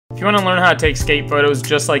If you want to learn how to take skate photos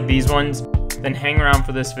just like these ones, then hang around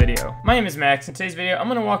for this video. My name is Max. In today's video, I'm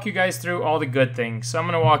going to walk you guys through all the good things. So I'm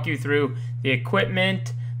going to walk you through the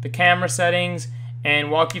equipment, the camera settings,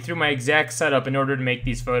 and walk you through my exact setup in order to make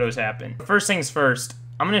these photos happen. First things first,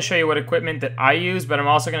 I'm going to show you what equipment that I use, but I'm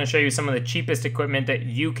also going to show you some of the cheapest equipment that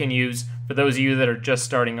you can use for those of you that are just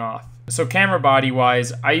starting off. So camera body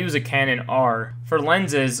wise, I use a Canon R. For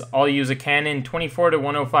lenses, I'll use a Canon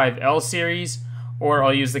 24-105 L series, or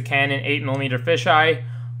I'll use the Canon 8mm fisheye,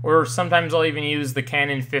 or sometimes I'll even use the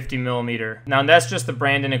Canon 50mm. Now that's just the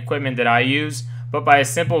brand and equipment that I use, but by a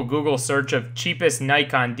simple Google search of cheapest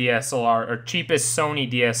Nikon DSLR, or cheapest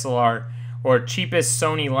Sony DSLR, or cheapest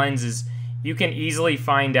Sony lenses, you can easily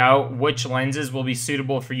find out which lenses will be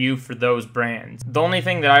suitable for you for those brands. The only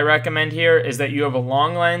thing that I recommend here is that you have a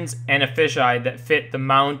long lens and a fisheye that fit the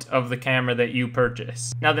mount of the camera that you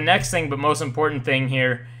purchase. Now the next thing, but most important thing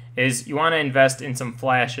here, is you want to invest in some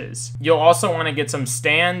flashes. You'll also want to get some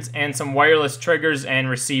stands and some wireless triggers and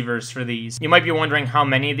receivers for these. You might be wondering how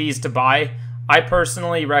many of these to buy. I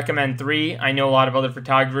personally recommend 3. I know a lot of other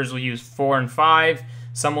photographers will use 4 and 5.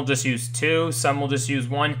 Some will just use 2. Some will just use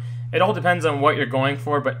 1. It all depends on what you're going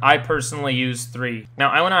for, but I personally use 3. Now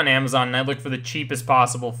I went on Amazon and I looked for the cheapest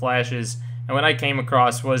possible flashes, and what I came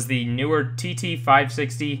across was the newer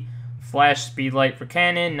TT560 flash speedlight for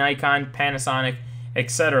Canon, Nikon, Panasonic,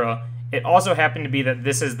 etc. It also happened to be that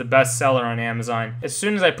this is the best seller on Amazon. As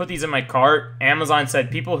soon as I put these in my cart, Amazon said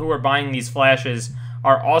people who are buying these flashes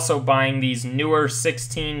are also buying these newer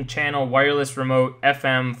 16-channel wireless remote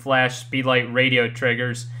FM flash speedlight radio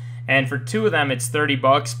triggers. And for 2 of them, it's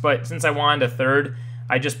 $30, but since I wanted a third,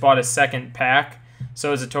 I just bought a second pack,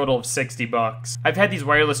 so it's a total of $60. I've had these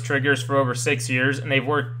wireless triggers for over 6 years, and they've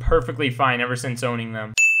worked perfectly fine ever since owning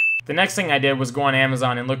them. The next thing I did was go on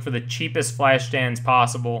Amazon and look for the cheapest flash stands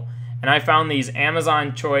possible, and I found these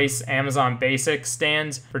Amazon Choice, Amazon Basic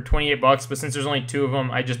stands for $28, but since there's only 2 of them,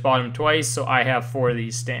 I just bought them twice, so I have 4 of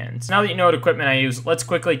these stands. Now that you know what equipment I use, let's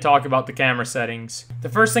quickly talk about the camera settings. The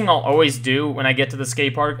first thing I'll always do when I get to the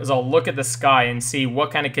skate park is I'll look at the sky and see what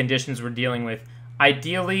kind of conditions we're dealing with.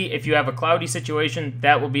 Ideally, if you have a cloudy situation,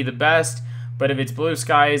 that will be the best, but if it's blue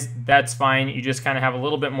skies, that's fine. You just kind of have a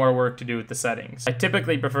little bit more work to do with the settings. I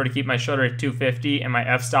typically prefer to keep my shutter at 250 and my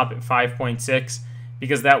f-stop at 5.6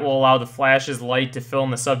 because that will allow the flash's light to film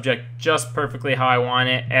the subject just perfectly how I want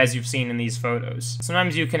it, as you've seen in these photos.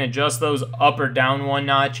 Sometimes you can adjust those up or down 1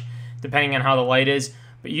 notch depending on how the light is,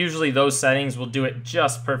 but usually those settings will do it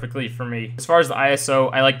just perfectly for me. As far as the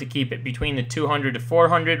ISO, I like to keep it between the 200 to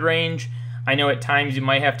 400 range. I know at times you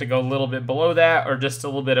might have to go a little bit below that or just a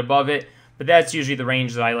little bit above it, but that's usually the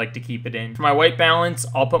range that I like to keep it in. For my white balance,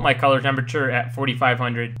 I'll put my color temperature at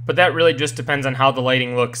 4500, but that really just depends on how the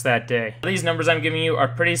lighting looks that day. These numbers I'm giving you are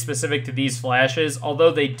pretty specific to these flashes,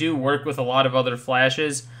 although they do work with a lot of other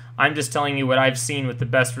flashes. I'm just telling you what I've seen with the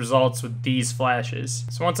best results with these flashes.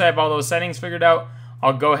 So once I have all those settings figured out,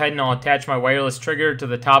 I'll go ahead and I'll attach my wireless trigger to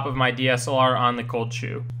the top of my DSLR on the cold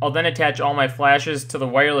shoe. I'll then attach all my flashes to the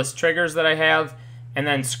wireless triggers that I have, and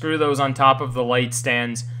then screw those on top of the light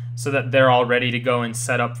stands so that they're all ready to go and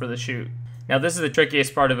set up for the shoot. Now this is the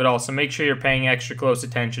trickiest part of it all, so make sure you're paying extra close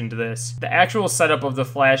attention to this. The actual setup of the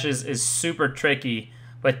flashes is super tricky,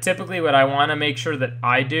 but typically what I want to make sure that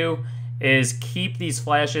I do is keep these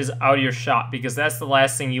flashes out of your shot, because that's the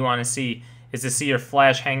last thing you want to see, is to see your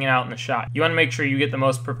flash hanging out in the shot. You want to make sure you get the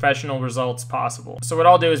most professional results possible. So what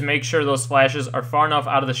I'll do is make sure those flashes are far enough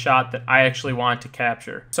out of the shot that I actually want to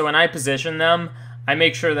capture. So when I position them, I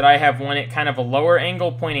make sure that I have one at kind of a lower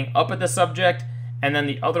angle pointing up at the subject, and then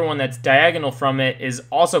the other one that's diagonal from it is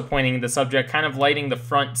also pointing at the subject, kind of lighting the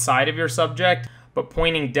front side of your subject, but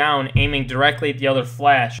pointing down, aiming directly at the other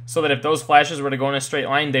flash, so that if those flashes were to go in a straight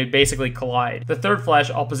line, they'd basically collide. The third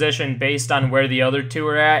flash I'll position based on where the other 2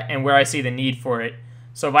 are at and where I see the need for it.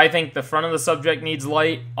 So if I think the front of the subject needs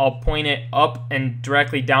light, I'll point it up and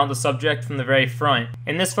directly down the subject from the very front.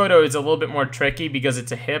 In this photo, it's a little bit more tricky because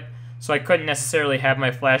it's a hip, so I couldn't necessarily have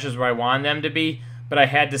my flashes where I wanted them to be, but I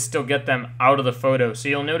had to still get them out of the photo. So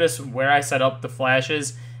you'll notice where I set up the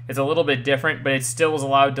flashes, it's a little bit different, but it still was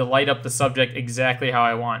allowed to light up the subject exactly how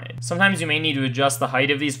I wanted. Sometimes you may need to adjust the height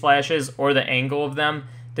of these flashes or the angle of them,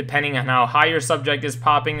 depending on how high your subject is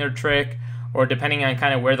popping their trick, or depending on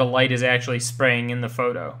kind of where the light is actually spraying in the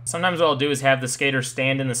photo. Sometimes what I'll do is have the skater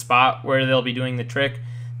stand in the spot where they'll be doing the trick.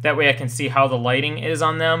 That way I can see how the lighting is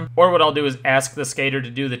on them. Or what I'll do is ask the skater to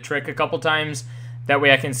do the trick a couple times. That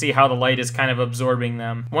way I can see how the light is kind of absorbing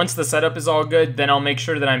them. Once the setup is all good, then I'll make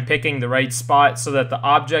sure that I'm picking the right spot so that the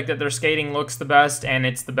object that they're skating looks the best and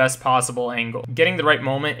it's the best possible angle. Getting the right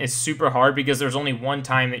moment is super hard because there's only one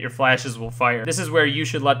time that your flashes will fire. This is where you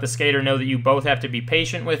should let the skater know that you both have to be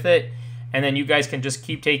patient with it, and then you guys can just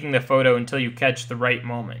keep taking the photo until you catch the right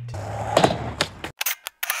moment.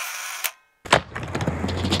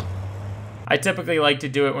 I typically like to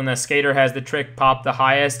do it when the skater has the trick pop the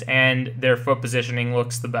highest and their foot positioning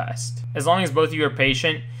looks the best. As long as both of you are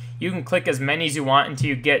patient, you can click as many as you want until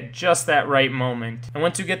you get just that right moment. And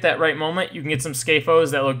once you get that right moment, you can get some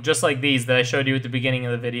scapos that look just like these that I showed you at the beginning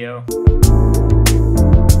of the video.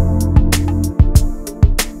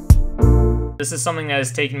 This is something that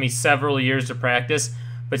has taken me several years to practice,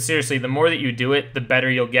 but seriously, the more that you do it, the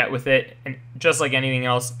better you'll get with it. And just like anything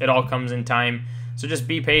else, it all comes in time. So just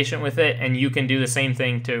be patient with it, and you can do the same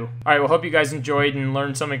thing too. Alright, well, hope you guys enjoyed and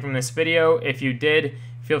learned something from this video. If you did,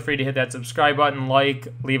 feel free to hit that subscribe button, like,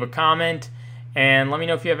 leave a comment, and let me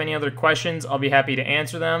know if you have any other questions. I'll be happy to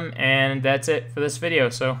answer them, and that's it for this video.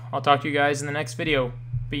 So I'll talk to you guys in the next video.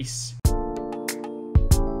 Peace.